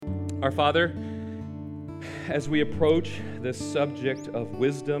Our Father, as we approach this subject of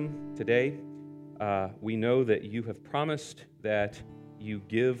wisdom today, we know that you have promised that you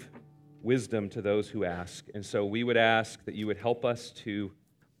give wisdom to those who ask. And so we would ask that you would help us to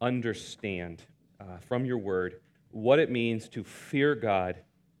understand from your word what it means to fear God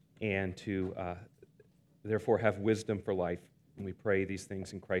and to therefore have wisdom for life. And we pray these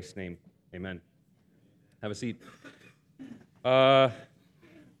things in Christ's name. Amen. Have a seat.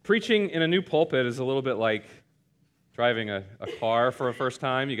 Preaching in a new pulpit is a little bit like driving a car for a first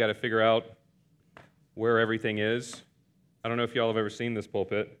time. You got to figure out where everything is. I don't know if y'all have ever seen this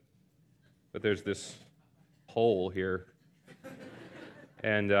pulpit, but there's this hole here.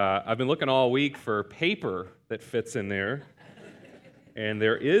 And I've been looking all week for paper that fits in there, and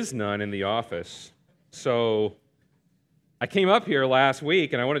there is none in the office. So I came up here last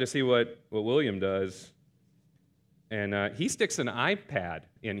week, and I wanted to see what William does. And he sticks an iPad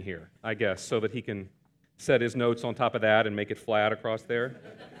in here, I guess, so that he can set his notes on top of that and make it flat across there.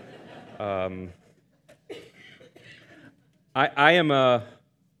 I'm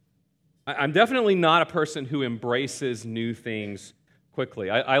definitely not a person who embraces new things quickly.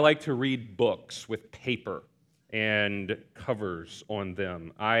 I like to read books with paper and covers on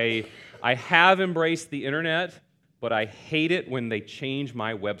them. I have embraced the internet, but I hate it when they change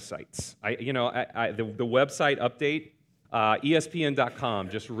my websites. The website update, ESPN.com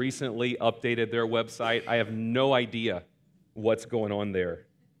just recently updated their website. I have no idea what's going on there.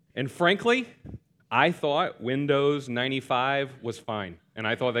 And frankly, I thought Windows 95 was fine, and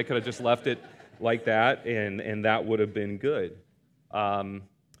I thought they could have just left it like that, and that would have been good. In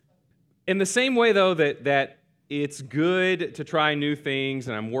the same way, though, that it's good to try new things,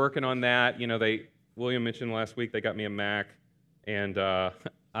 and I'm working on that. William mentioned last week they got me a Mac, and I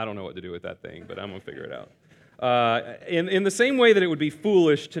don't know what to do with that thing, but I'm going to figure it out. In the same way that it would be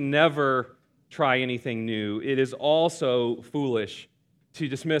foolish to never try anything new, it is also foolish to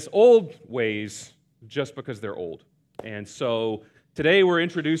dismiss old ways just because they're old. And so today we're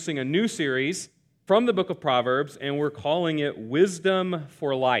introducing a new series from the book of Proverbs, and we're calling it Wisdom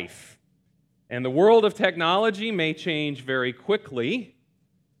for Life. And the world of technology may change very quickly,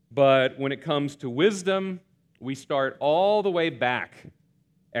 but when it comes to wisdom, we start all the way back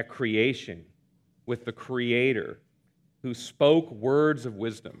at creation with the Creator who spoke words of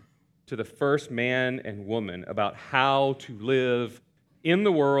wisdom to the first man and woman about how to live in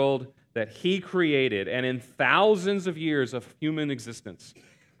the world that He created. And in thousands of years of human existence,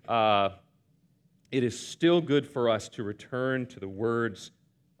 it is still good for us to return to the words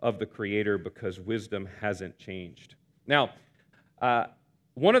of the Creator because wisdom hasn't changed. Now,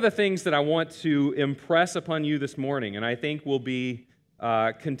 one of the things that I want to impress upon you this morning, and I think will be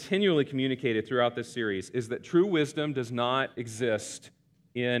continually communicated throughout this series, is that true wisdom does not exist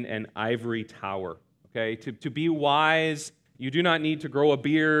in an ivory tower. Okay, to be wise, you do not need to grow a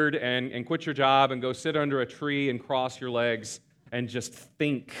beard and quit your job and go sit under a tree and cross your legs and just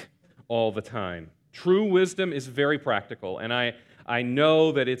think all the time. True wisdom is very practical, and I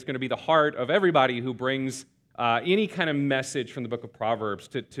know that it's going to be the heart of everybody who brings any kind of message from the book of Proverbs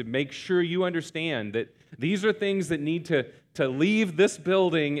to make sure you understand that these are things that need to leave this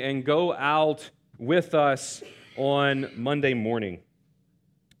building and go out with us on Monday morning.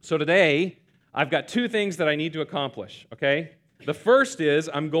 So today, I've got two things that I need to accomplish, okay? The first is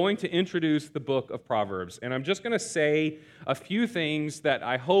I'm going to introduce the book of Proverbs, and I'm just going to say a few things that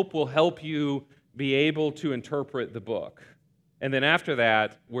I hope will help you be able to interpret the book. And then after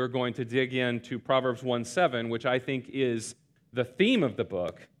that, we're going to dig into Proverbs 1:7, which I think is the theme of the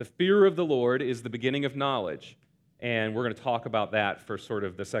book. The fear of the Lord is the beginning of knowledge. And we're going to talk about that for sort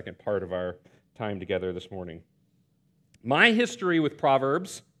of the second part of our time together this morning. My history with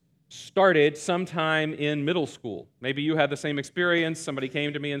Proverbs started sometime in middle school. Maybe you had the same experience. Somebody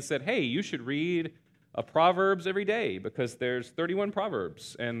came to me and said, hey, you should read a Proverbs every day because there's 31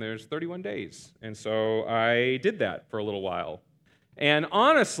 Proverbs and there's 31 days. And so I did that for a little while. And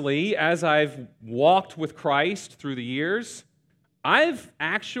honestly, as I've walked with Christ through the years, I've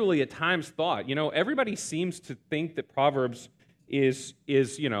actually at times thought, everybody seems to think that Proverbs is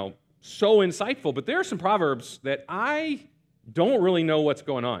so insightful, but there are some Proverbs that I don't really know what's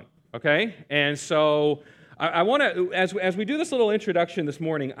going on, okay? And so I want to, as we do this little introduction this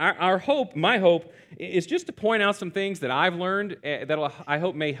morning, my hope is just to point out some things that I've learned that I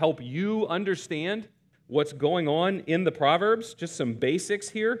hope may help you understand what's going on in the Proverbs, just some basics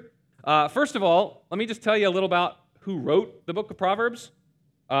here. First of all, let me just tell you a little about who wrote the book of Proverbs.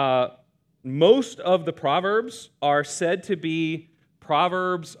 Most of the Proverbs are said to be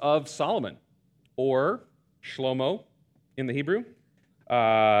Proverbs of Solomon, or Shlomo in the Hebrew.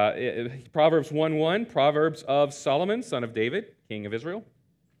 Proverbs 1:1, Proverbs of Solomon, son of David, king of Israel.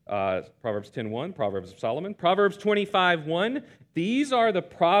 Proverbs 10:1, Proverbs of Solomon. Proverbs 25:1, these are the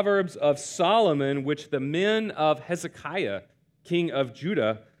Proverbs of Solomon, which the men of Hezekiah, king of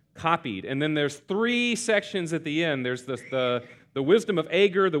Judah, copied. And then there's 3 sections at the end. There's the wisdom of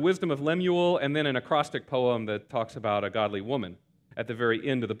Agur, the wisdom of Lemuel, and then an acrostic poem that talks about a godly woman at the very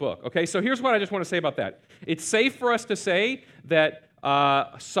end of the book. Okay, so here's what I just want to say about that. It's safe for us to say that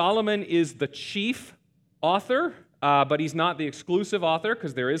Solomon is the chief author, but he's not the exclusive author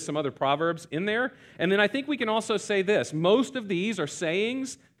because there is some other Proverbs in there. And then I think we can also say this. Most of these are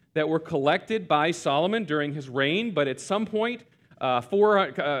sayings that were collected by Solomon during his reign, but at some point,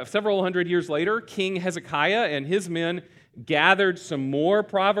 several hundred years later, King Hezekiah and his men gathered some more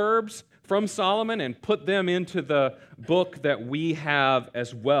Proverbs from Solomon and put them into the book that we have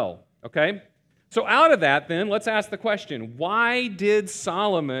as well. Okay? So out of that, then, let's ask the question, why did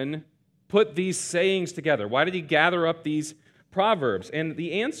Solomon put these sayings together? Why did he gather up these Proverbs? And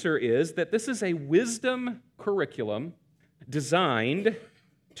the answer is that this is a wisdom curriculum designed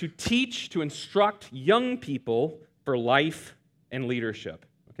to teach, to instruct young people for life and leadership.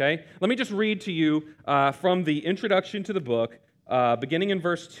 Okay? Let me just read to you from the introduction to the book, beginning in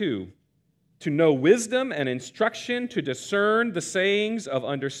verse 2. To know wisdom and instruction, to discern the sayings of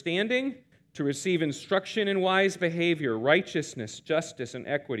understanding, to receive instruction in wise behavior, righteousness, justice, and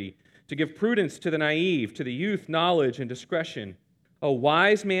equity, to give prudence to the naive, to the youth knowledge and discretion. A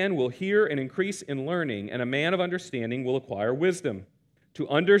wise man will hear and increase in learning, and a man of understanding will acquire wisdom. To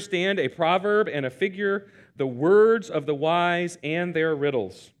understand a proverb and a figure, the words of the wise and their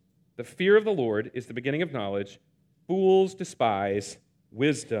riddles. The fear of the Lord is the beginning of knowledge. Fools despise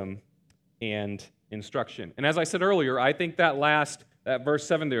wisdom and instruction. And as I said earlier, I think that verse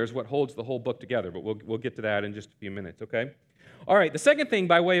 7 there is what holds the whole book together, but we'll get to that in just a few minutes, okay? All right, the second thing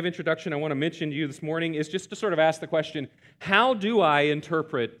by way of introduction I want to mention to you this morning is just to sort of ask the question, how do I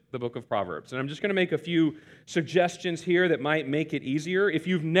interpret the book of Proverbs? And I'm just going to make a few suggestions here that might make it easier. If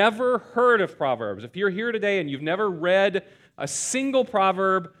you've never heard of Proverbs, if you're here today and you've never read a single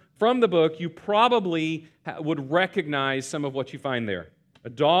proverb from the book, you probably would recognize some of what you find there. A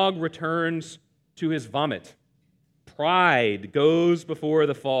dog returns to his vomit. Pride goes before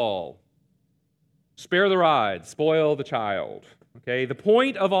the fall. Spare the rod, spoil the child. Okay, the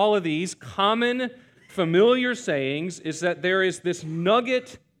point of all of these common, familiar sayings is that there is this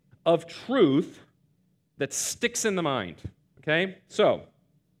nugget of truth that sticks in the mind. Okay, so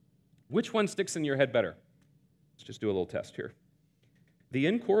which one sticks in your head better? Let's just do a little test here. The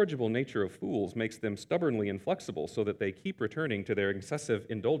incorrigible nature of fools makes them stubbornly inflexible so that they keep returning to their excessive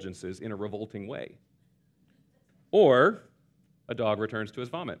indulgences in a revolting way. Or a dog returns to his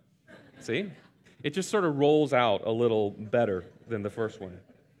vomit. See? It just sort of rolls out a little better than the first one.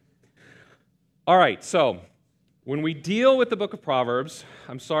 All right, so when we deal with the book of Proverbs,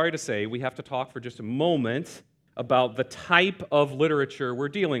 I'm sorry to say we have to talk for just a moment about the type of literature we're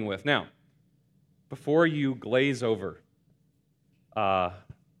dealing with. Now, before you glaze over,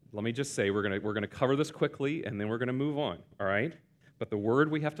 let me just say we're going to cover this quickly and then we're going to move on, all right? But the word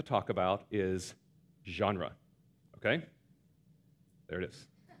we have to talk about is genre, okay? There it is.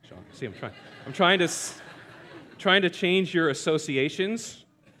 Genre. See, I'm trying to change your associations.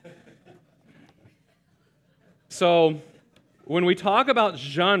 So, when we talk about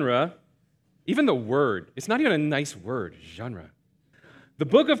genre, even the word, it's not even a nice word, genre. The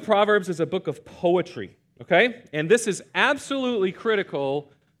book of Proverbs is a book of poetry. Okay? And this is absolutely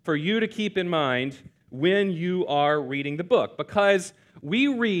critical for you to keep in mind when you are reading the book, because we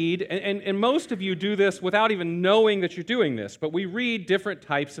read, and most of you do this without even knowing that you're doing this, but we read different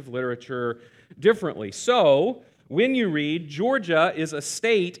types of literature differently. So, when you read, Georgia is a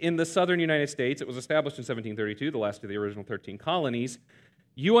state in the southern United States. It was established in 1732, the last of the original 13 colonies.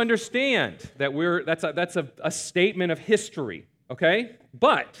 You understand that that's a statement of history, okay?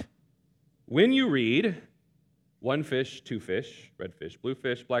 But when you read one fish, two fish, red fish, blue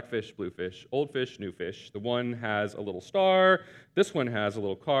fish, black fish, blue fish, old fish, new fish. The one has a little star, this one has a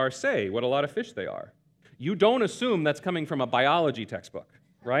little car. Say what a lot of fish they are. You don't assume that's coming from a biology textbook,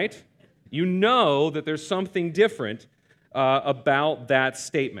 right? You know that there's something different about that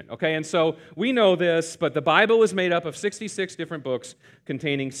statement, okay? And so we know this, but the Bible is made up of 66 different books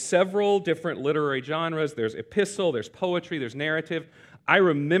containing several different literary genres. There's epistle, there's poetry, there's narrative. I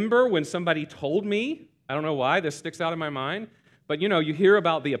remember when somebody told me, I don't know why, this sticks out in my mind, but you hear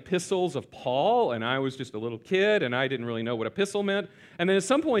about the epistles of Paul, and I was just a little kid, and I didn't really know what epistle meant. And then at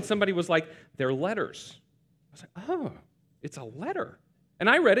some point, somebody was like, they're letters. I was like, oh, it's a letter. And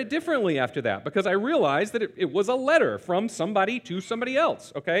I read it differently after that because I realized that it was a letter from somebody to somebody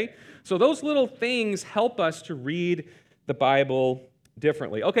else, okay? So those little things help us to read the Bible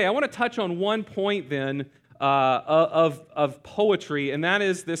differently. Okay, I want to touch on one point then of poetry, and that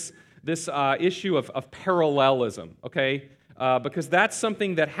is this issue of parallelism, okay? Because that's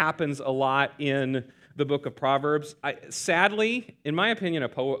something that happens a lot in the book of Proverbs. Sadly, in my opinion, a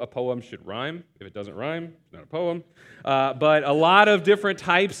poem should rhyme. If it doesn't rhyme, it's not a poem. But a lot of different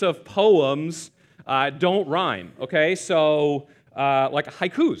types of poems don't rhyme, okay? So, like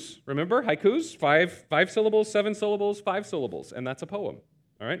haikus, remember haikus? Five syllables, 7 syllables, 5 syllables, and that's a poem,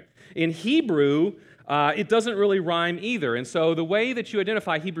 all right? In Hebrew, it doesn't really rhyme either, and so the way that you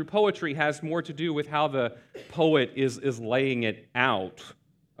identify Hebrew poetry has more to do with how the poet is laying it out,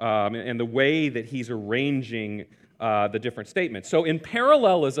 and the way that he's arranging the different statements. So in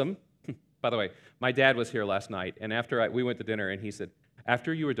parallelism, by the way, my dad was here last night, and after we went to dinner, and he said,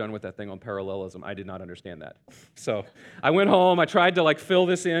 after you were done with that thing on parallelism, I did not understand that. So I went home, I tried to fill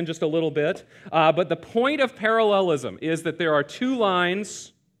this in just a little bit, but the point of parallelism is that there are 2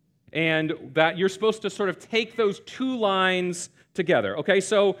 lines, and that you're supposed to sort of take those 2 lines together. Okay,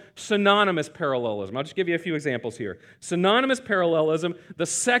 so synonymous parallelism. I'll just give you a few examples here. Synonymous parallelism, the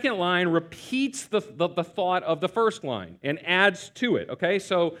second line repeats the thought of the first line and adds to it. Okay,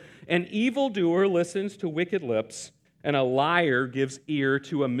 so an evildoer listens to wicked lips, and a liar gives ear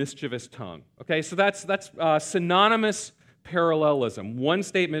to a mischievous tongue. Okay, so that's synonymous parallelism. One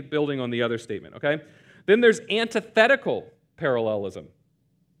statement building on the other statement. Okay, then there's antithetical parallelism,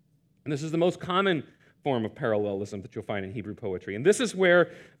 and this is the most common form of parallelism that you'll find in Hebrew poetry. And this is where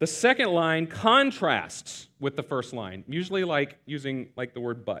the second line contrasts with the first line, usually using the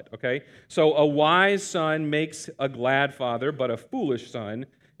word but, okay? So a wise son makes a glad father, but a foolish son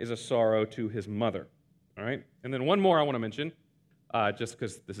is a sorrow to his mother, all right? And then one more I want to mention, just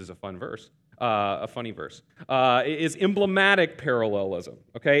because this is a fun verse, a funny verse, is emblematic parallelism,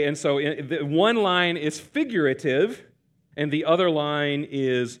 okay? And so one line is figurative, and the other line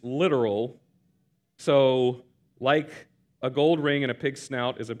is literal. So, like a gold ring and a pig's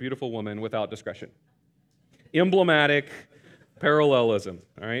snout is a beautiful woman without discretion. Emblematic parallelism,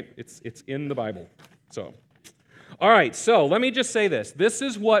 all right? It's in the Bible. So, all right, so let me just say this. This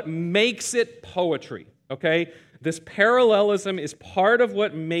is what makes it poetry, okay? This parallelism is part of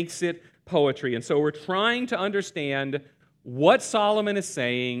what makes it poetry. And so we're trying to understand what Solomon is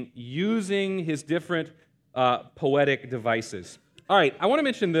saying using his different poetic devices. All right, I want to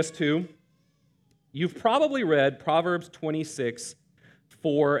mention this too. You've probably read Proverbs 26,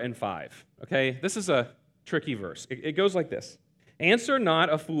 4 and 5, okay? This is a tricky verse. It goes like this. Answer not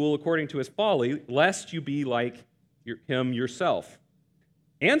a fool according to his folly, lest you be like him yourself.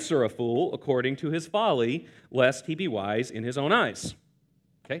 Answer a fool according to his folly, lest he be wise in his own eyes.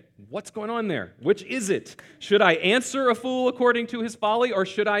 Okay, what's going on there? Which is it? Should I answer a fool according to his folly, or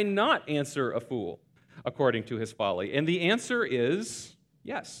should I not answer a fool according to his folly? And the answer is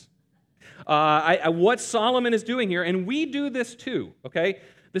yes. What Solomon is doing here, and we do this too, okay?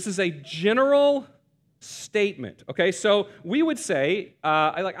 This is a general statement, okay? So we would say,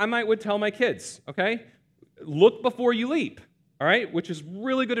 I would tell my kids, okay? Look before you leap, all right? Which is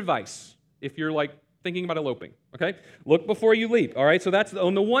really good advice if you're thinking about eloping, okay? Look before you leap, all right? So that's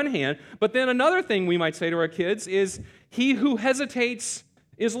on the one hand. But then another thing we might say to our kids is, he who hesitates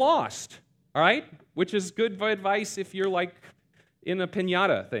is lost, all right? Which is good advice if you're in a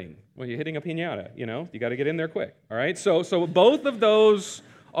piñata thing. When you're hitting a piñata, you got to get in there quick, all right? So both of those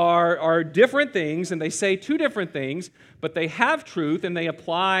are different things, and they say 2 different things, but they have truth, and they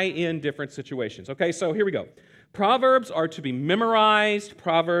apply in different situations. Okay, so here we go. Proverbs are to be memorized.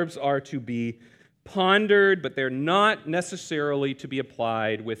 Proverbs are to be pondered, but they're not necessarily to be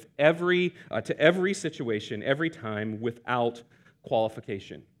applied with to every situation, every time, without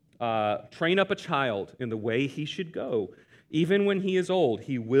qualification. Train up a child in the way he should go. Even when he is old,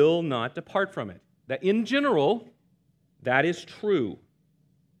 he will not depart from it. That in general, that is true.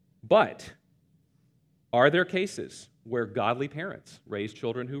 But are there cases where godly parents raise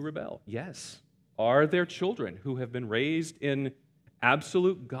children who rebel? Yes. Are there children who have been raised in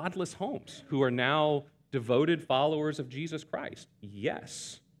absolute godless homes who are now devoted followers of Jesus Christ?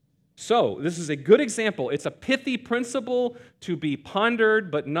 Yes. So, this is a good example. It's a pithy principle to be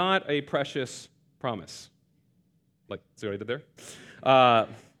pondered, but not a precious promise. See what I did there? All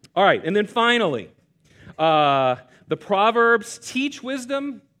right, and then finally, the Proverbs teach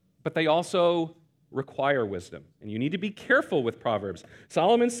wisdom, but they also require wisdom. And you need to be careful with Proverbs.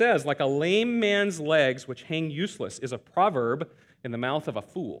 Solomon says, like a lame man's legs which hang useless is a proverb in the mouth of a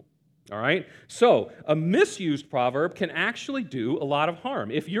fool. All right? So, a misused proverb can actually do a lot of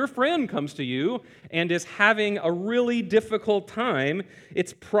harm. If your friend comes to you and is having a really difficult time,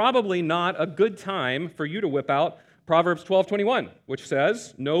 it's probably not a good time for you to whip out Proverbs 12:21, which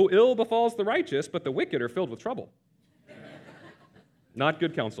says, "No ill befalls the righteous, but the wicked are filled with trouble." Not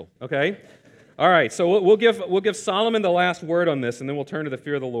good counsel, okay? All right, so we'll give Solomon the last word on this, and then we'll turn to the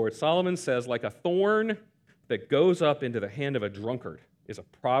fear of the Lord. Solomon says, "Like a thorn that goes up into the hand of a drunkard is a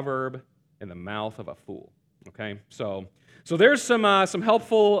proverb in the mouth of a fool." Okay, so there's some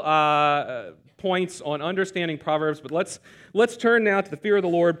helpful points on understanding Proverbs, but let's turn now to the fear of the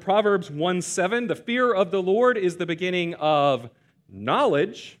Lord. Proverbs 1:7. The fear of the Lord is the beginning of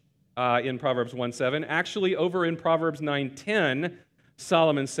knowledge. In Proverbs 1:7, actually, over in Proverbs 9:10.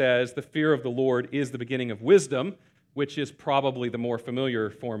 Solomon says the fear of the Lord is the beginning of wisdom, which is probably the more familiar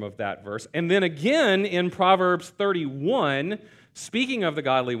form of that verse. And then again in Proverbs 31, speaking of the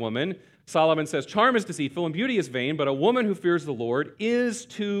godly woman, Solomon says, "Charm is deceitful and beauty is vain, but a woman who fears the Lord is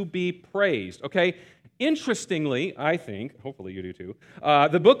to be praised." Okay? Interestingly, I think, hopefully you do too,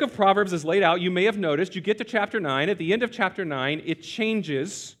 the book of Proverbs is laid out. You may have noticed, you get to chapter 9. At the end of chapter 9, it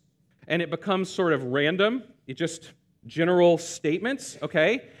changes and it becomes sort of random. It just general statements,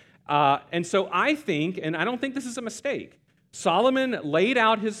 okay? And so I think, and I don't think this is a mistake, Solomon laid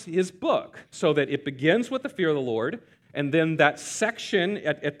out his book so that it begins with the fear of the Lord, and then that section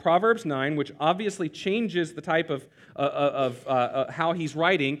at Proverbs 9, which obviously changes the type of how he's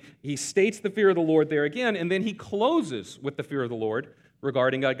writing, he states the fear of the Lord there again, and then he closes with the fear of the Lord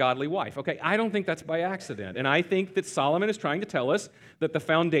regarding a godly wife. Okay, I don't think that's by accident, and I think that Solomon is trying to tell us that the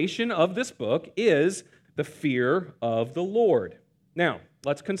foundation of this book is the fear of the Lord. Now,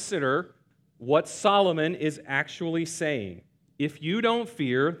 let's consider what Solomon is actually saying. If you don't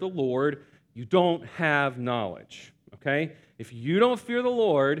fear the Lord, you don't have knowledge, okay? If you don't fear the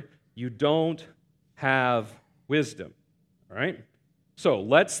Lord, you don't have wisdom, all right? So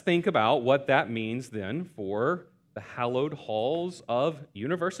let's think about what that means then for the hallowed halls of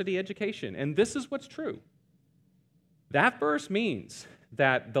university education. And this is what's true. That verse means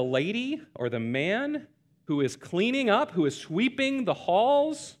that the lady or the man who is cleaning up, who is sweeping the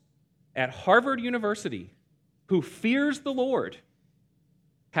halls at Harvard University, who fears the Lord,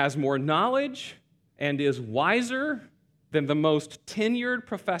 has more knowledge and is wiser than the most tenured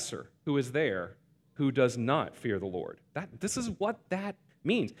professor who is there who does not fear the Lord. This is what that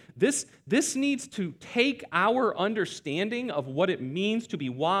means. This needs to take our understanding of what it means to be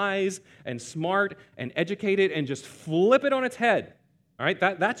wise and smart and educated and just flip it on its head. All right,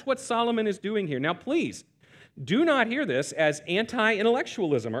 that's what Solomon is doing here. Now, please, do not hear this as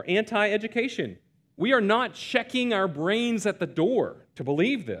anti-intellectualism or anti-education. We are not checking our brains at the door to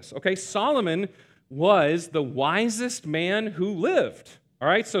believe this, okay? Solomon was the wisest man who lived, all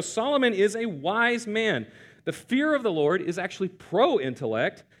right? So Solomon is a wise man. The fear of the Lord is actually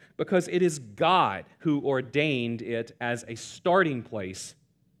pro-intellect because it is God who ordained it as a starting place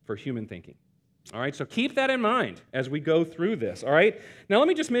for human thinking. All right, so keep that in mind as we go through this, all right? Now, I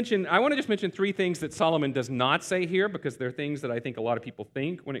want to just mention three things that Solomon does not say here because they're things that I think a lot of people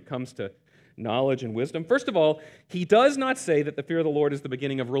think when it comes to knowledge and wisdom. First of all, he does not say that the fear of the Lord is the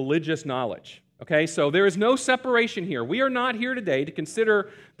beginning of religious knowledge, okay? So there is no separation here. We are not here today to consider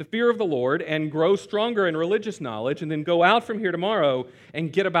the fear of the Lord and grow stronger in religious knowledge and then go out from here tomorrow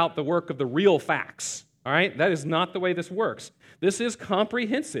and get about the work of the real facts, all right? That is not the way this works. This is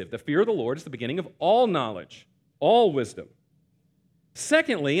comprehensive. The fear of the Lord is the beginning of all knowledge, all wisdom.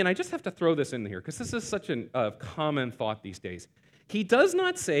 Secondly, and I just have to throw this in here because this is such a common thought these days, he does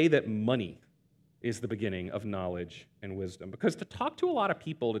not say that money is the beginning of knowledge and wisdom. Because to talk to a lot of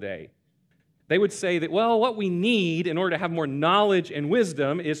people today, they would say that, well, what we need in order to have more knowledge and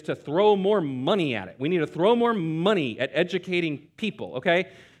wisdom is to throw more money at it. We need to throw more money at educating people, okay?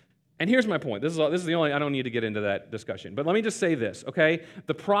 And here's my point. This is the only, I don't need to get into that discussion. But let me just say this, okay?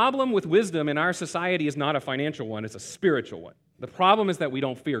 The problem with wisdom in our society is not a financial one, it's a spiritual one. The problem is that we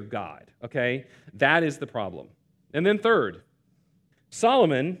don't fear God, okay? That is the problem. And then third,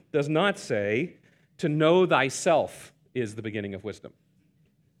 Solomon does not say to know thyself is the beginning of wisdom.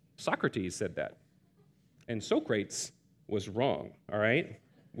 Socrates said that. And Socrates was wrong, all right?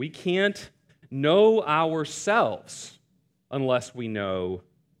 We can't know ourselves unless we know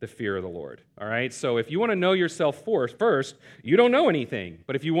the fear of the Lord, all right? So if you want to know yourself first, you don't know anything.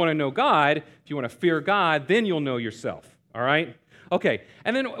 But if you want to know God, if you want to fear God, then you'll know yourself, all right? Okay,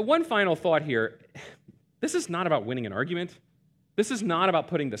 and then one final thought here. This is not about winning an argument. This is not about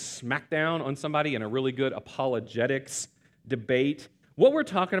putting the smackdown on somebody in a really good apologetics debate. What we're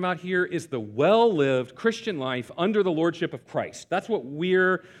talking about here is the well-lived Christian life under the lordship of Christ. That's what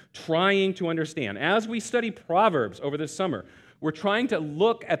we're trying to understand. As we study Proverbs over this summer, we're trying to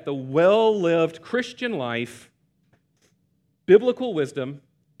look at the well-lived Christian life. Biblical wisdom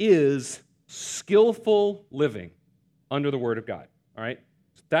is skillful living under the Word of God. All right?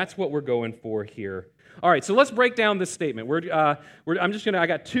 So that's what we're going for here. All right, so let's break down this statement. I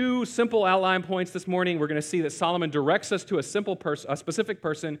got two simple outline points this morning. We're going to see that Solomon directs us to a specific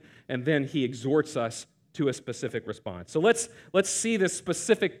person, and then he exhorts us to a specific response. So let's see this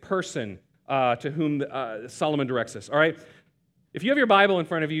specific person to whom Solomon directs us. All right, if you have your Bible in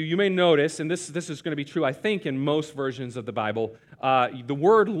front of you, you may notice, and this is going to be true, I think, in most versions of the Bible, the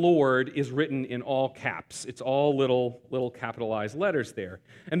word Lord is written in all caps. It's all little capitalized letters there.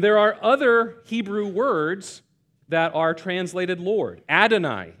 And there are other Hebrew words that are translated Lord.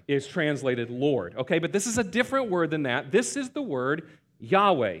 Adonai is translated Lord, okay? But this is a different word than that. This is the word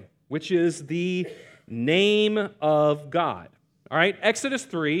Yahweh, which is the name of God. All right, Exodus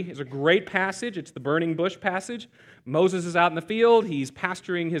 3 is a great passage. It's the burning bush passage. Moses is out in the field. He's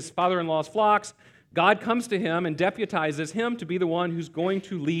pasturing his father-in-law's flocks. God comes to him and deputizes him to be the one who's going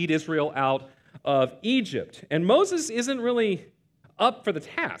to lead Israel out of Egypt. And Moses isn't really up for the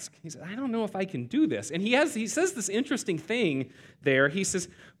task. He says, I don't know if I can do this. And he says this interesting thing there. He says,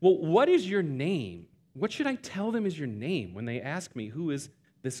 well, what is your name? What should I tell them is your name when they ask me, who is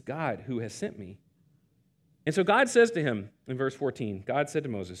this God who has sent me? And so God says to him in verse 14, God said to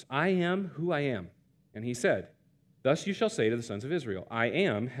Moses, I am who I am. And he said, thus you shall say to the sons of Israel, I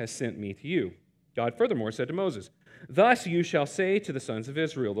am has sent me to you. God furthermore said to Moses, thus you shall say to the sons of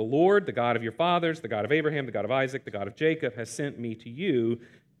Israel, the Lord, the God of your fathers, the God of Abraham, the God of Isaac, the God of Jacob, has sent me to you.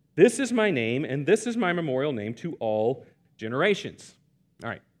 This is my name, and this is my memorial name to all generations. All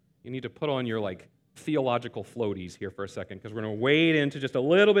right, you need to put on your theological floaties here for a second, because we're going to wade into just a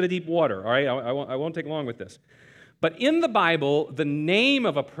little bit of deep water, all right? I won't take long with this. But in the Bible, the name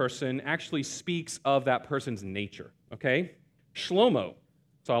of a person actually speaks of that person's nature, okay? Shlomo,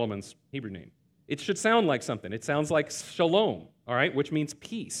 Solomon's Hebrew name. It should sound like something. It sounds like shalom, all right, which means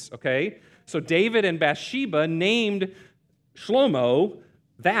peace, okay? So David and Bathsheba named Shlomo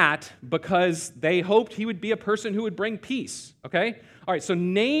that because they hoped he would be a person who would bring peace, okay? All right, so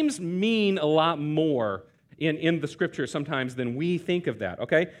names mean a lot more in the Scripture sometimes than we think of that,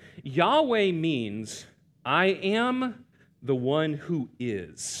 okay? Yahweh means, I am the one who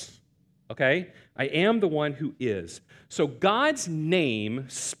is, okay? I am the one who is. So God's name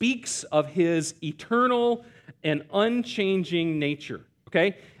speaks of his eternal and unchanging nature,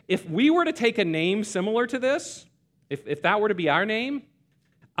 okay? If we were to take a name similar to this, if that were to be our name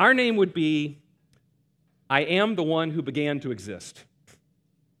would be, I am the one who began to exist.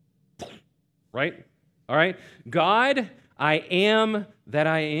 Right? All right? God, I am that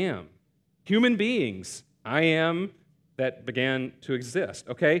I am. Human beings, I am that began to exist.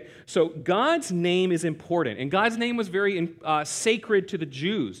 Okay? So God's name is important, and God's name was very sacred to the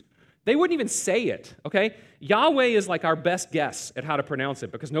Jews. They wouldn't even say it. Okay? Yahweh is like our best guess at how to pronounce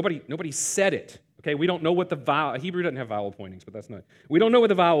it because nobody said it. Okay, we don't know what the vowel, Hebrew doesn't have vowel pointings, but that's not, we don't know what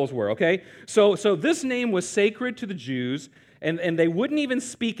the vowels were, okay? So this name was sacred to the Jews, and they wouldn't even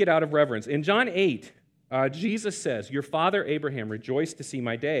speak it out of reverence. In John 8, Jesus says, your father Abraham rejoiced to see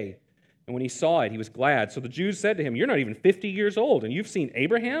my day, and when he saw it, he was glad. So the Jews said to him, you're not even 50 years old, and you've seen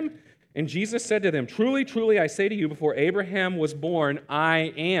Abraham? And Jesus said to them, truly, truly, I say to you, before Abraham was born,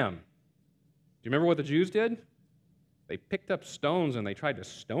 I am. Do you remember what the Jews did? They picked up stones and they tried to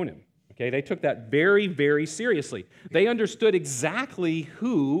stone him. Okay, they took that very, very seriously. They understood exactly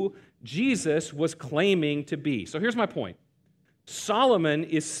who Jesus was claiming to be. So here's my point. Solomon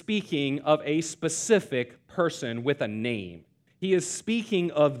is speaking of a specific person with a name. He is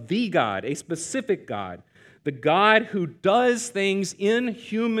speaking of the God, a specific God, the God who does things in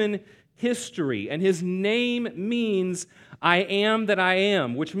human history. And his name means I am that I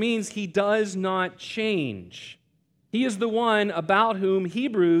am, which means he does not change. He is the one about whom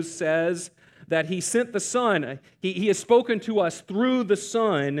Hebrews says that he sent the Son. He has spoken to us through the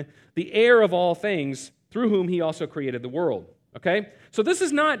Son, the heir of all things, through whom he also created the world. Okay? So this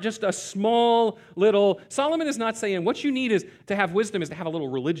is not just a small little, Solomon is not saying what you need is to have wisdom is to have a little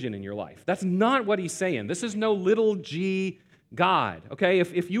religion in your life. That's not what he's saying. This is no little g God. Okay?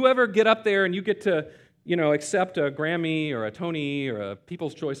 If you ever get up there and you get to accept a Grammy or a Tony or a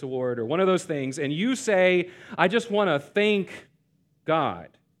People's Choice Award or one of those things, and you say, I just want to thank God,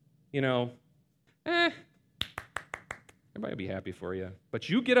 everybody will be happy for you. But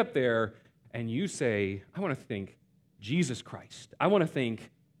you get up there and you say, I want to thank Jesus Christ. I want to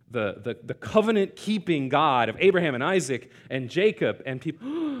thank the covenant-keeping God of Abraham and Isaac and Jacob, and people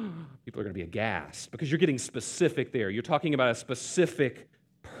are going to be aghast because you're getting specific there. You're talking about a specific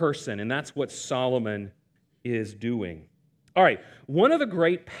person, and that's what Solomon is doing. All right, one of the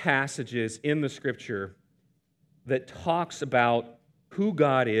great passages in the Scripture that talks about who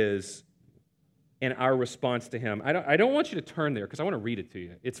God is and our response to Him. I don't want you to turn there because I want to read it to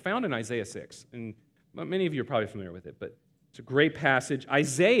you. It's found in Isaiah 6, and many of you are probably familiar with it, but it's a great passage.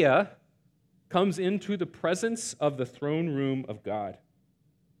 Isaiah comes into the presence of the throne room of God.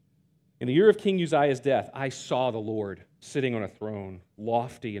 In the year of King Uzziah's death, I saw the Lord sitting on a throne,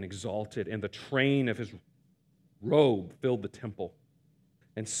 lofty and exalted, and the train of His robe filled the temple.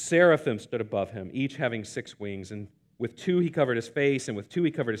 And seraphim stood above Him, each having 6 wings, and with 2 He covered His face, and with 2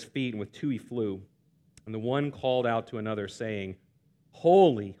 He covered His feet, and with 2 He flew. And the one called out to another, saying,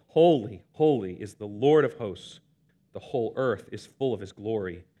 Holy, holy, holy is the Lord of hosts. The whole earth is full of His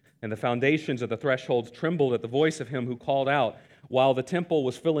glory. And the foundations of the thresholds trembled at the voice of Him who called out, while the temple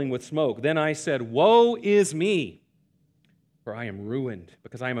was filling with smoke. Then I said, Woe is me, for I am ruined,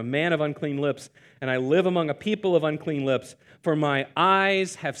 because I am a man of unclean lips, and I live among a people of unclean lips. For my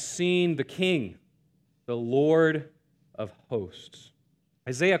eyes have seen the King, the Lord of hosts.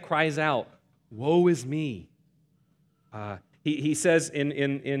 Isaiah cries out, Woe is me. He says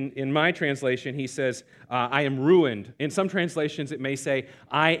in my translation, he says, I am ruined. In some translations, it may say,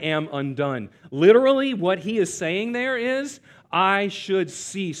 I am undone. Literally, what he is saying there is, I should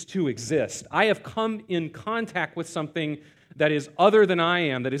cease to exist. I have come in contact with something that is other than I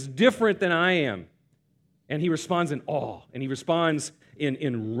am, that is different than I am. And he responds in awe, and he responds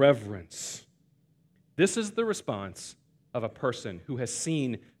in reverence. This is the response of a person who has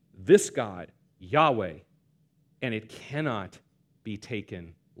seen this God, Yahweh, and it cannot be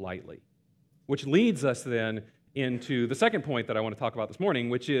taken lightly. Which leads us then into the second point that I want to talk about this morning,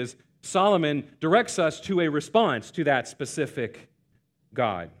 which is Solomon directs us to a response to that specific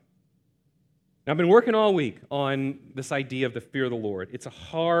God. Now, I've been working all week on this idea of the fear of the Lord. It's a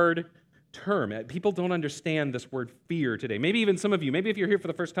hard term. People don't understand this word fear today. Maybe even some of you, maybe if you're here for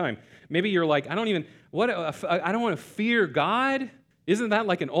the first time, maybe you're like, I don't want to fear God. Isn't that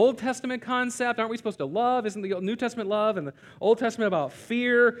like an Old Testament concept? Aren't we supposed to love? Isn't the New Testament love and the Old Testament about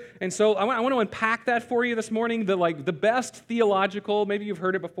fear? And so I want to unpack that for you this morning. The best theological, maybe you've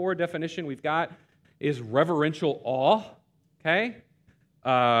heard it before, definition we've got is reverential awe, okay?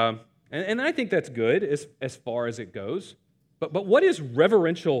 And I think that's good as far as it goes. But what is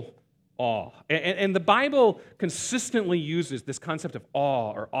reverential awe? And the Bible consistently uses this concept of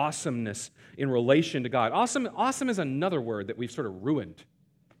awe or awesomeness in relation to God. Awesome is another word that we've sort of ruined.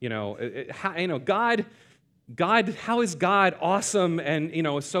 God, how is God awesome?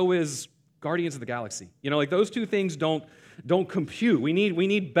 And so is Guardians of the Galaxy. Those two things don't compute. We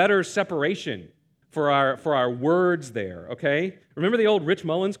need better separation for our words there. Okay, remember the old Rich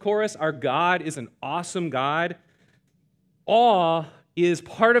Mullins chorus? Our God is an awesome God. Awe is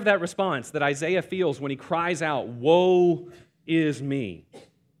part of that response that Isaiah feels when he cries out, Woe is me.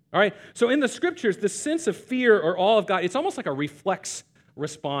 All right, so in the Scriptures, the sense of fear or awe of God, it's almost like a reflex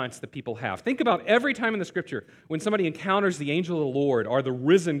response that people have. Think about every time in the Scripture when somebody encounters the angel of the Lord or the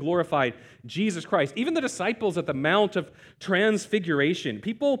risen, glorified Jesus Christ, even the disciples at the Mount of Transfiguration,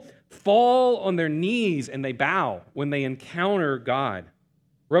 people fall on their knees and they bow when they encounter God.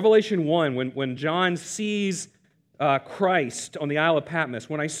 Revelation 1, when John sees Christ on the Isle of Patmos,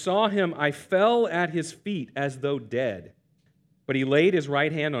 when I saw him, I fell at his feet as though dead. But he laid his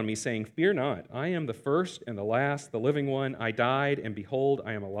right hand on me, saying, Fear not, I am the first and the last, the living one. I died, and behold,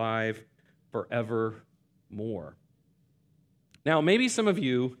 I am alive forevermore. Now, maybe some of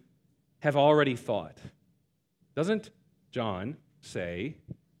you have already thought, doesn't John say,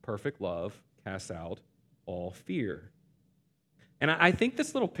 perfect love casts out all fear? And I think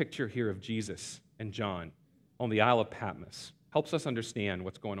this little picture here of Jesus and John on the Isle of Patmos helps us understand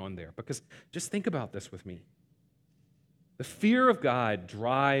what's going on there. Because just think about this with me. The fear of God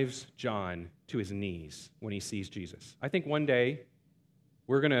drives John to his knees when he sees Jesus. I think one day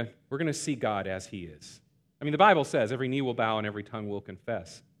we're gonna see God as he is. I mean, the Bible says every knee will bow and every tongue will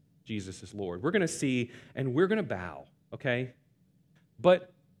confess Jesus is Lord. We're going to see and we're going to bow, okay?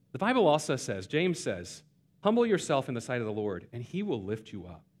 But the Bible also says, James says, humble yourself in the sight of the Lord and he will lift you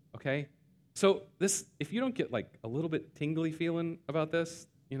up, okay? So this, if you don't get like a little bit tingly feeling about this,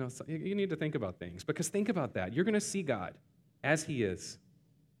 you need to think about things. Because think about that. You're going to see God as he is.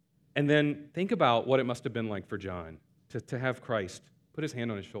 And then think about what it must have been like for John to have Christ put his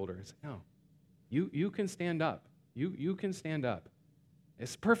hand on his shoulder and say, no, you can stand up. You can stand up.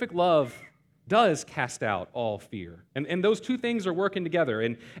 It's perfect love does cast out all fear. And those two things are working together.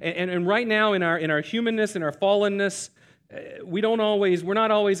 And right now in our humanness, in our fallenness, we're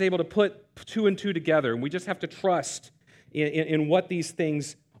not always able to put two and two together. And we just have to trust in what these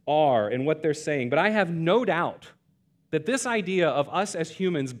things are and what they're saying. But I have no doubt that this idea of us as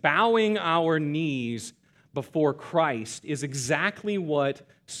humans bowing our knees before Christ is exactly what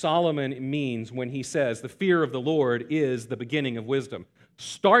Solomon means when he says the fear of the Lord is the beginning of wisdom.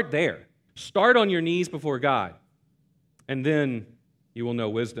 Start there. Start on your knees before God, and then you will know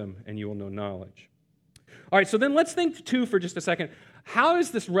wisdom and you will know knowledge. All right, so then let's think too for just a second. How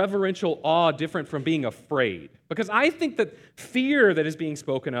is this reverential awe different from being afraid? Because I think that fear that is being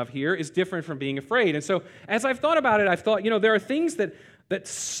spoken of here is different from being afraid. And so as I've thought about it, I've thought, there are things that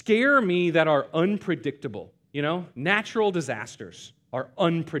scare me that are unpredictable. Natural disasters are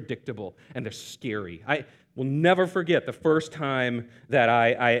unpredictable and they're scary. I will never forget the first time that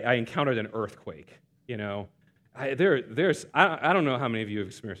I encountered an earthquake. I don't know how many of you have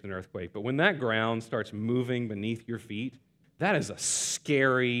experienced an earthquake, but when that ground starts moving beneath your feet, that is a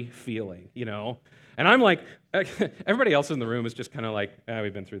scary feeling, And I'm like, everybody else in the room is just kind of like,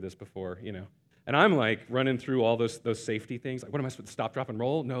 we've been through this before, And I'm like running through all those safety things. Like, what am I supposed to stop, drop, and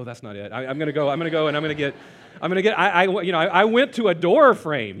roll? No, that's not it. I'm gonna go, and I'm gonna get. I went to a door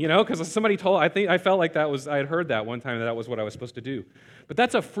frame, because somebody told. I felt like I had heard that one time that was what I was supposed to do. But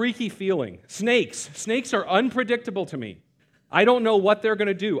that's a freaky feeling. Snakes are unpredictable to me. I don't know what they're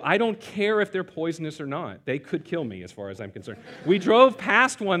gonna do. I don't care if they're poisonous or not. They could kill me, as far as I'm concerned. We drove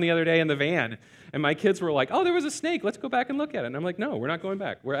past one the other day in the van. And my kids were like, oh, there was a snake. Let's go back and look at it. And I'm like, no, we're not going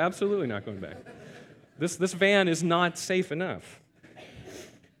back. We're absolutely not going back. This van is not safe enough.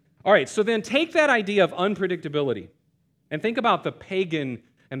 All right, so then take that idea of unpredictability and think about the pagan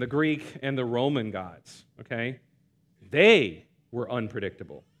and the Greek and the Roman gods, okay? They were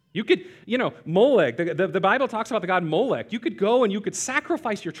unpredictable. You could, Molech, the Bible talks about the god Molech. You could go and you could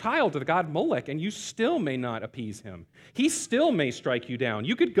sacrifice your child to the god Molech, and you still may not appease him. He still may strike you down.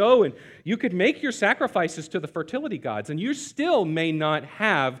 You could go and you could make your sacrifices to the fertility gods, and you still may not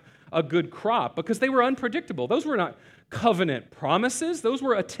have a good crop because they were unpredictable. Those were not covenant promises. Those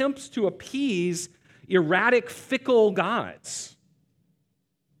were attempts to appease erratic, fickle gods.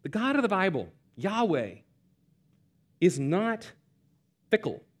 The God of the Bible, Yahweh, is not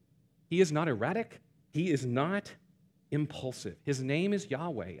fickle. He is not erratic. He is not impulsive. His name is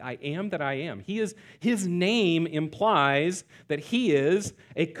Yahweh. I am that I am. His name implies that he is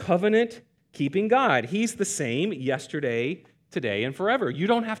a covenant-keeping God. He's the same yesterday, today, and forever. You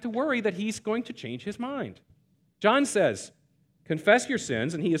don't have to worry that he's going to change his mind. John says, confess your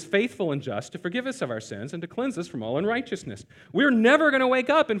sins, and he is faithful and just to forgive us of our sins and to cleanse us from all unrighteousness. We're never going to wake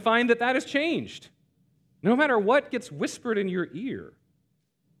up and find that has changed. No matter what gets whispered in your ear,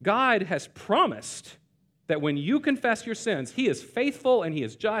 God has promised that when you confess your sins, he is faithful and he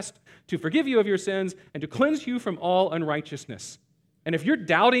is just to forgive you of your sins and to cleanse you from all unrighteousness. And if you're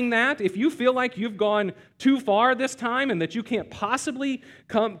doubting that, if you feel like you've gone too far this time and that you can't possibly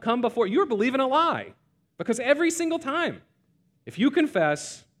come before, you're believing a lie. Because every single time, if you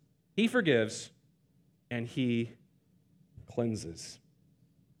confess, he forgives and he cleanses.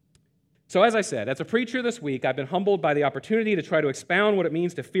 So as I said, as a preacher this week, I've been humbled by the opportunity to try to expound what it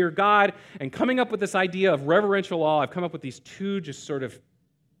means to fear God, and coming up with this idea of reverential awe, I've come up with these two just sort of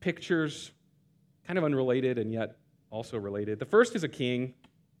pictures, kind of unrelated and yet also related. The first is a king,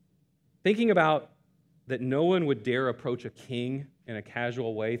 thinking about that no one would dare approach a king in a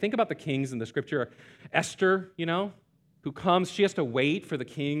casual way. Think about the kings in the scripture. Esther, who comes, she has to wait for the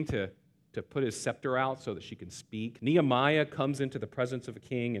king to put his scepter out so that she can speak. Nehemiah comes into the presence of a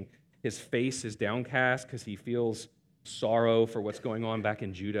king and his face is downcast because he feels sorrow for what's going on back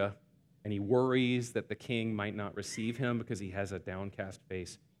in Judah, and he worries that the king might not receive him because he has a downcast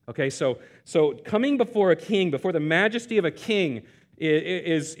face. Okay, so coming before a king, before the majesty of a king,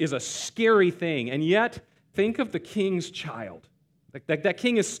 is a scary thing, and yet think of the king's child. That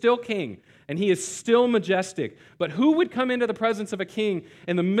king is still king, and he is still majestic. But who would come into the presence of a king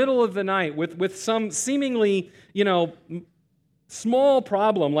in the middle of the night with some seemingly, small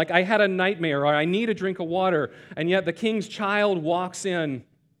problem, like I had a nightmare or I need a drink of water, and yet the king's child walks in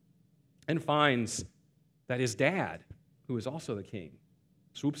and finds that his dad, who is also the king,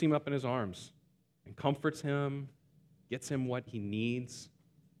 swoops him up in his arms and comforts him, gets him what he needs.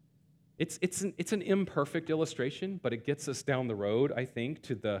 It's an imperfect illustration, but it gets us down the road, I think,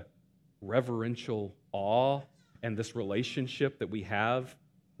 to the reverential awe and this relationship that we have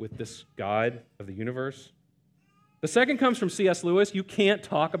with this God of the universe. The second comes from C.S. Lewis. You can't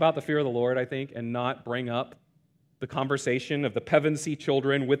talk about the fear of the Lord, I think, and not bring up the conversation of the Pevensey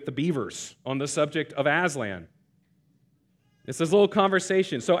children with the beavers on the subject of Aslan. It's this little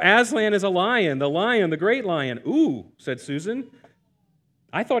conversation. So Aslan is a lion, the great lion. Ooh, said Susan.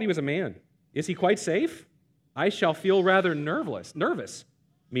 I thought he was a man. Is he quite safe? I shall feel rather nervous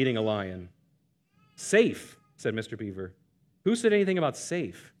meeting a lion. Safe, said Mr. Beaver. Who said anything about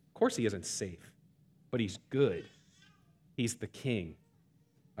safe? Of course he isn't safe, but he's good. He's the king,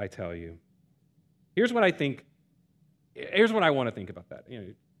 I tell you. Here's what I want to think about that.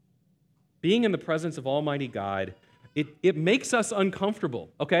 Being in the presence of Almighty God, it makes us uncomfortable,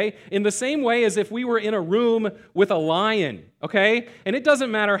 okay? In the same way as if we were in a room with a lion, okay? And it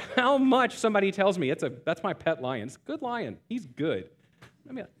doesn't matter how much somebody tells me, that's my pet lion. It's a good lion. He's good.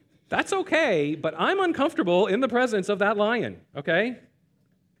 I mean, that's okay, but I'm uncomfortable in the presence of that lion, okay?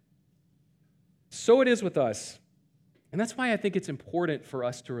 So it is with us. And that's why I think it's important for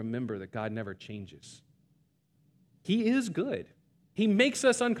us to remember that God never changes. He is good. He makes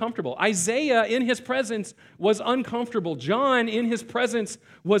us uncomfortable. Isaiah in his presence was uncomfortable. John in his presence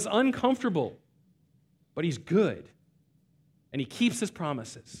was uncomfortable. But he's good. And he keeps his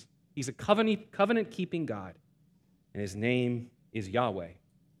promises. He's a covenant-keeping God. And his name is Yahweh.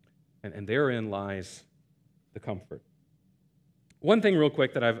 And therein lies the comfort. One thing real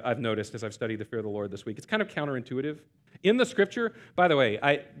quick that I've noticed as I've studied the fear of the Lord this week, it's kind of counterintuitive. In the Scripture, by the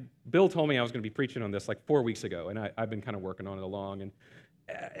way, Bill told me I was going to be preaching on this like 4 weeks ago, and I've been kind of working on it along. And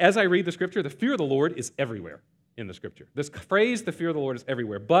as I read the Scripture, the fear of the Lord is everywhere in the Scripture. This phrase, the fear of the Lord, is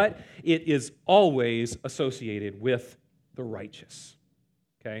everywhere, but it is always associated with the righteous,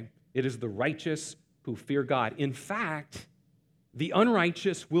 okay? It is the righteous who fear God. In fact, the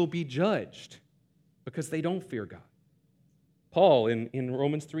unrighteous will be judged because they don't fear God. Paul in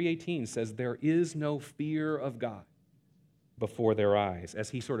Romans 3:18 says, there is no fear of God before their eyes,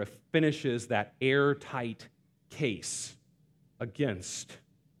 as he sort of finishes that airtight case against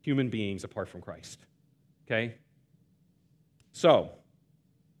human beings apart from Christ. Okay? So,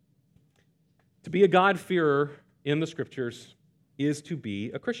 to be a God-fearer in the Scriptures is to be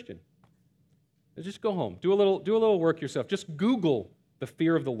a Christian. Just go home. Do a little work yourself. Just Google the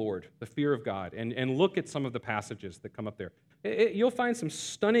fear of the Lord, the fear of God, and look at some of the passages that come up there. You'll find some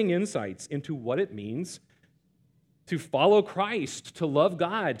stunning insights into what it means to follow Christ, to love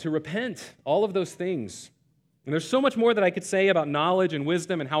God, to repent, all of those things. And there's so much more that I could say about knowledge and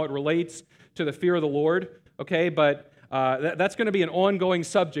wisdom and how it relates to the fear of the Lord, okay? But that's going to be an ongoing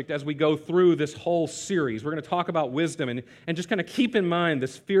subject as we go through this whole series. We're going to talk about wisdom and just kind of keep in mind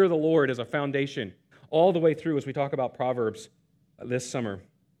this fear of the Lord as a foundation all the way through as we talk about Proverbs this summer.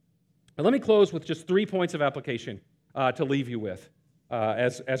 Now, let me close with just 3 points of application to leave you with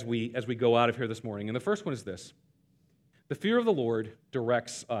as we go out of here this morning. And the first one is this. The fear of the Lord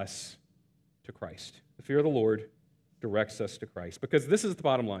directs us to Christ. The fear of the Lord directs us to Christ. Because this is the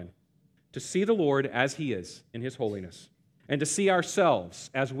bottom line. To see the Lord as He is in His holiness, and to see ourselves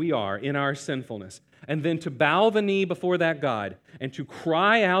as we are in our sinfulness, and then to bow the knee before that God and to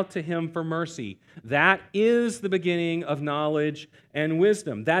cry out to Him for mercy, that is the beginning of knowledge and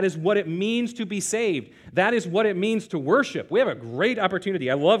wisdom. That is what it means to be saved. That is what it means to worship. We have a great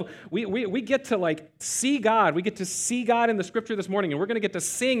opportunity. We get to see God. We get to see God in the Scripture this morning, and we're going to get to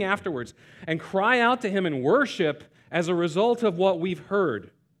sing afterwards and cry out to Him in worship as a result of what we've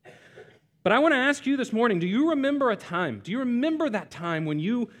heard. But I want to ask you this morning, do you remember a time? Do you remember that time when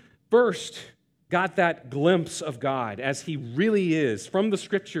you first got that glimpse of God as He really is from the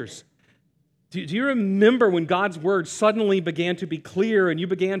Scriptures? Do you remember when God's Word suddenly began to be clear and you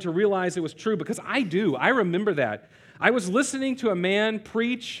began to realize it was true? Because I do. I remember that. I was listening to a man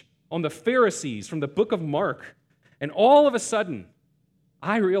preach on the Pharisees from the book of Mark, and all of a sudden,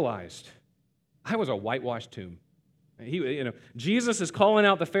 I realized I was a whitewashed tomb. Jesus is calling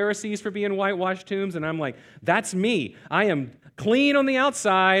out the Pharisees for being whitewashed tombs, and I'm like, that's me. I am clean on the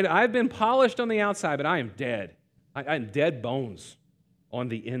outside. I've been polished on the outside, but I am dead. I'm dead bones on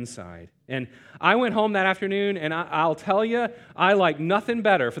the inside. And I went home that afternoon, and I'll tell you, I like nothing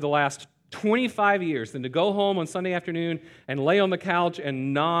better for the last 25 years than to go home on Sunday afternoon and lay on the couch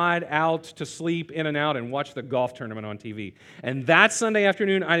and nod out to sleep in and out and watch the golf tournament on TV. And that Sunday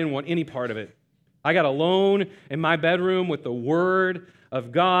afternoon, I didn't want any part of it. I got alone in my bedroom with the Word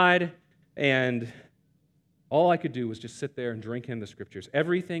of God, and all I could do was just sit there and drink in the Scriptures.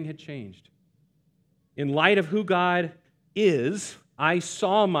 Everything had changed. In light of who God is, I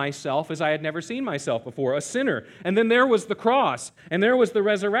saw myself as I had never seen myself before, a sinner. And then there was the cross, and there was the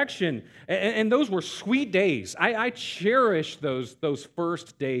resurrection, and those were sweet days. I cherish those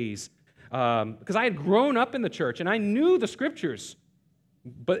first days because I had grown up in the church, and I knew the Scriptures.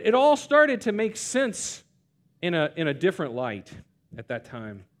 But it all started to make sense in a different light at that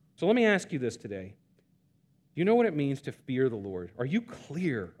time. So let me ask you this today. Do you know what it means to fear the Lord? Are you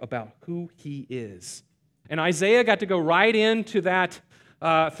clear about who He is? And Isaiah got to go right into that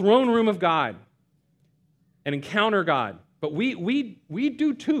throne room of God and encounter God. But we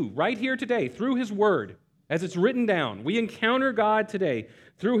do too, right here today, through His Word, as it's written down. We encounter God today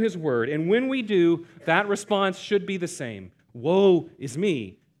through His Word. And when we do, that response should be the same. Woe is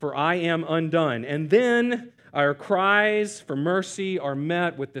me, for I am undone. And then our cries for mercy are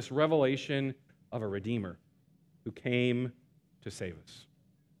met with this revelation of a Redeemer who came to save us.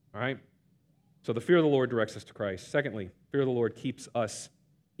 All right? So the fear of the Lord directs us to Christ. Secondly, fear of the Lord keeps us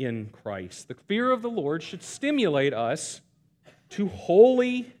in Christ. The fear of the Lord should stimulate us to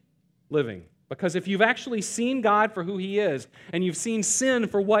holy living. Because if you've actually seen God for who He is, and you've seen sin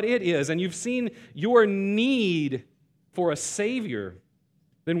for what it is, and you've seen your need for a Savior,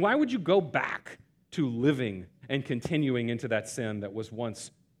 then why would you go back to living and continuing into that sin that was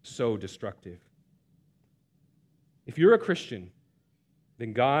once so destructive? If you're a Christian,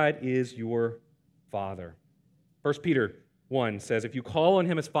 then God is your Father. 1 Peter 1 says, if you call on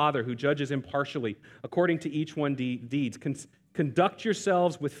Him as Father who judges impartially according to each one's deeds, conduct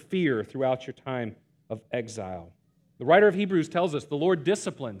yourselves with fear throughout your time of exile. The writer of Hebrews tells us the Lord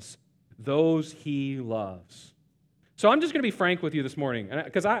disciplines those He loves. So I'm just going to be frank with you this morning,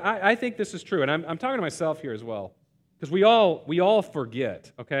 because I think this is true, and I'm talking to myself here as well, because we all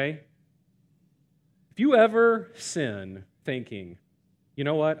forget, okay? If you ever sin thinking, you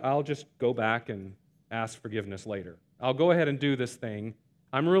know what, I'll just go back and ask forgiveness later. I'll go ahead and do this thing.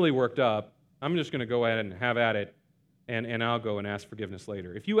 I'm really worked up. I'm just going to go ahead and have at it, and I'll go and ask forgiveness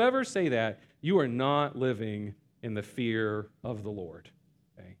later. If you ever say that, you are not living in the fear of the Lord.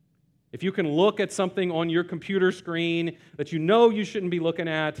 Okay? If you can look at something on your computer screen that you know you shouldn't be looking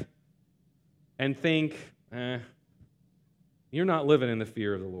at and think, you're not living in the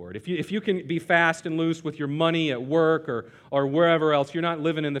fear of the Lord. If you can be fast and loose with your money at work or wherever else, you're not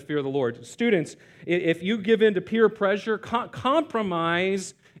living in the fear of the Lord. Students, if you give in to peer pressure,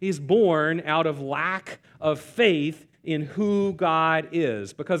 compromise is born out of lack of faith in who God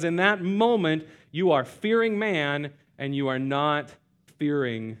is. Because in that moment, you are fearing man and you are not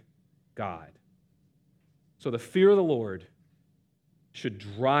fearing God. So the fear of the Lord should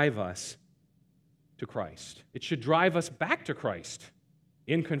drive us to Christ. It should drive us back to Christ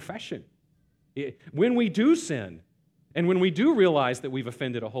in confession. When we do sin, and when we do realize that we've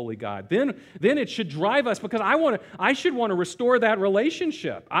offended a holy God, then it should drive us, because I should want to restore that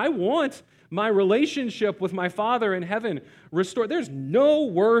relationship. I want my relationship with my Father in heaven restored. There's no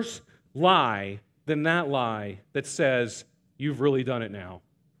worse lie than that lie that says, you've really done it now.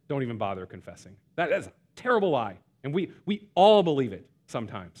 Don't even bother confessing. That is a terrible lie, and we all believe it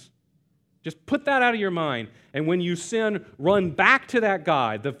sometimes. Just put that out of your mind, and when you sin, run back to that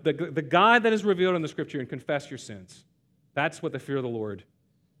God, the God that is revealed in the Scripture, and confess your sins. That's what the fear of the Lord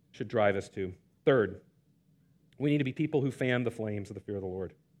should drive us to. Third, we need to be people who fan the flames of the fear of the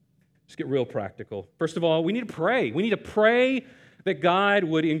Lord. Just get real practical. First of all, we need to pray. We need to pray that God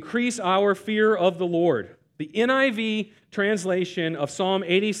would increase our fear of the Lord. The NIV translation of Psalm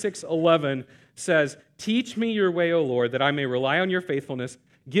 86:11 says, "Teach me your way, O Lord, that I may rely on your faithfulness.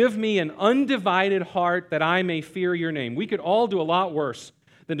 Give me an undivided heart that I may fear your name." We could all do a lot worse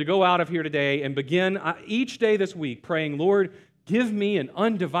than to go out of here today and begin each day this week praying, Lord, give me an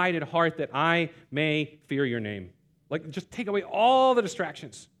undivided heart that I may fear your name. Like, just take away all the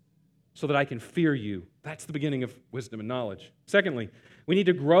distractions so that I can fear you. That's the beginning of wisdom and knowledge. Secondly, we need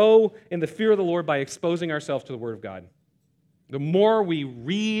to grow in the fear of the Lord by exposing ourselves to the Word of God. The more we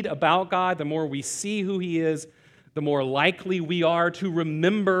read about God, the more we see who He is, the more likely we are to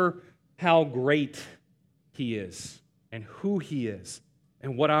remember how great He is and who He is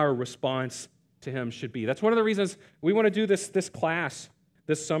and what our response to Him should be. That's one of the reasons we want to do this class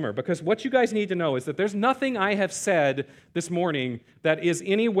this summer, because what you guys need to know is that there's nothing I have said this morning that is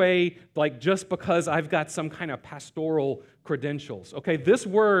any way like just because I've got some kind of pastoral credentials. Okay, this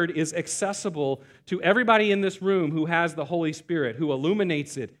word is accessible to everybody in this room who has the Holy Spirit, who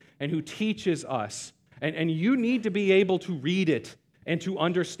illuminates it and who teaches us. And you need to be able to read it and to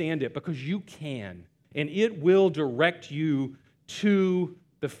understand it, because you can. And it will direct you to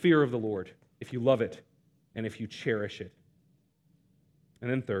the fear of the Lord if you love it and if you cherish it. And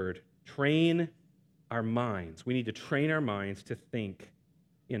then third, train our minds. We need to train our minds to think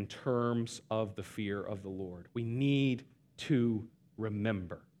in terms of the fear of the Lord. We need to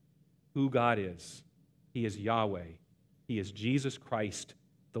remember who God is. He is Yahweh. He is Jesus Christ,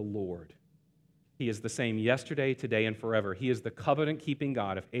 the Lord. He is the same yesterday, today, and forever. He is the covenant-keeping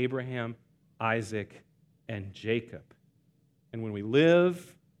God of Abraham, Isaac, and Jacob. And when we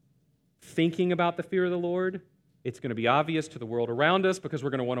live thinking about the fear of the Lord, it's going to be obvious to the world around us because we're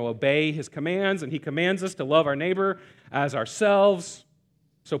going to want to obey his commands, and he commands us to love our neighbor as ourselves.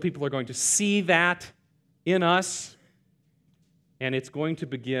 So people are going to see that in us, and it's going to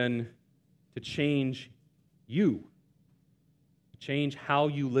begin to change you, change how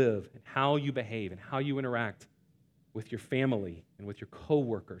you live and how you behave and how you interact with your family and with your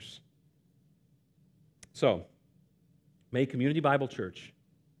coworkers. So, may Community Bible Church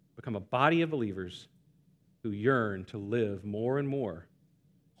become a body of believers who yearn to live more and more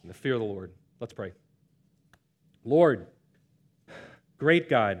in the fear of the Lord. Let's pray. Lord, great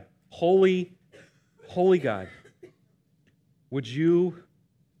God, holy, holy God, would you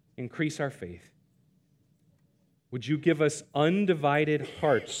increase our faith? Would you give us undivided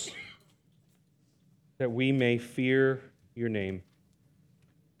hearts that we may fear your name?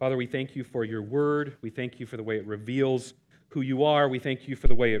 Father, we thank you for your word. We thank you for the way it reveals who you are. We thank you for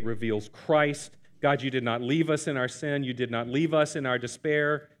the way it reveals Christ. God, you did not leave us in our sin. You did not leave us in our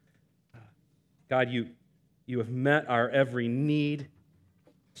despair. God, you have met our every need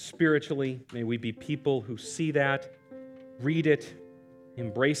spiritually. May we be people who see that, read it,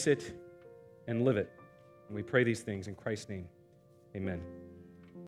 embrace it, and live it. And we pray these things in Christ's name. Amen.